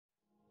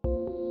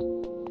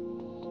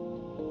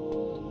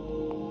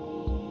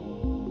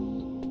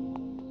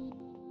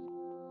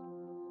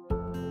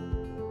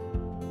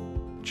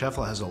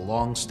Cefla has a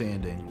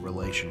long-standing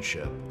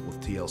relationship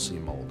with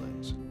TLC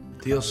Mouldings.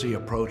 TLC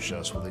approached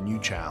us with a new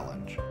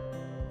challenge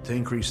to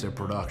increase their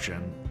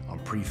production on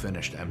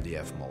pre-finished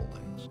MDF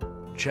moldings.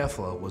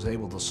 Cefla was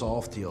able to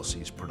solve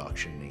TLC's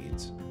production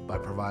needs by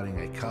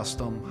providing a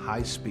custom,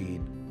 high-speed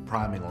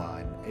priming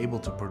line able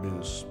to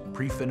produce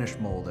pre-finished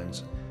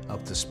moldings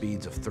up to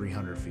speeds of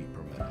 300 feet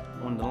per minute.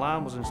 When the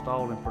line was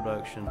installed in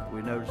production,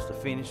 we noticed the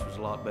finish was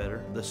a lot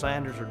better. The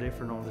sanders are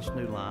different on this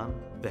new line.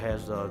 It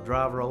has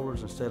drive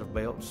rollers instead of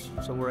belts,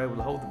 so we're able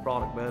to hold the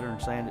product better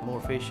and sand it more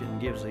efficient and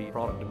gives the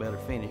product a better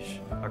finish.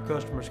 Our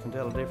customers can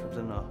tell the difference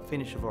in the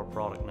finish of our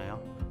product now.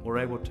 We're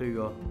able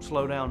to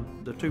slow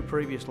down the two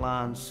previous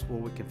lines where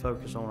we can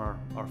focus on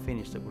our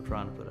finish that we're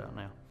trying to put out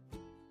now.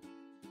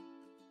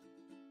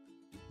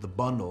 The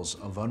bundles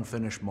of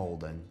unfinished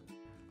molding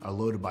are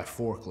loaded by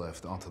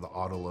forklift onto the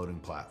auto-loading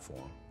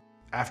platform.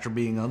 After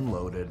being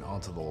unloaded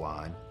onto the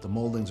line, the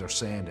moldings are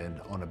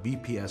sanded on a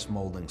BPS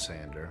molding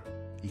sander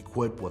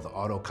equipped with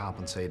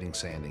auto-compensating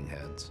sanding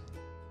heads.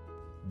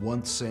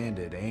 Once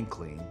sanded and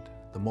cleaned,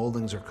 the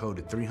moldings are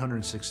coated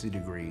 360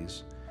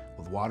 degrees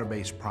with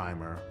water-based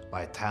primer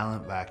by a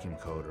Talent vacuum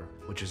coater,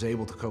 which is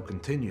able to coat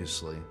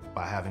continuously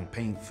by having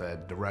paint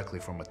fed directly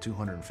from a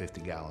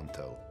 250-gallon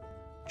tote.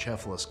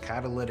 Cefla's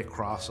catalytic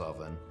cross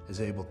oven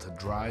is able to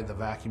dry the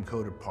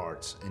vacuum-coated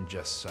parts in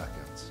just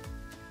seconds.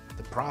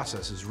 The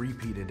process is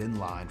repeated in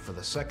line for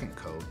the second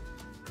coat,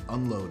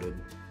 unloaded,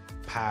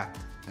 packed,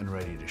 and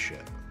ready to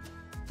ship.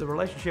 The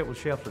relationship with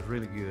Cefla is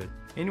really good.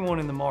 Anyone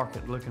in the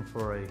market looking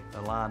for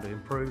a line to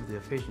improve the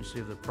efficiency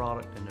of the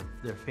product and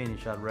their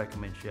finish, I'd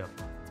recommend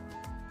Cefla.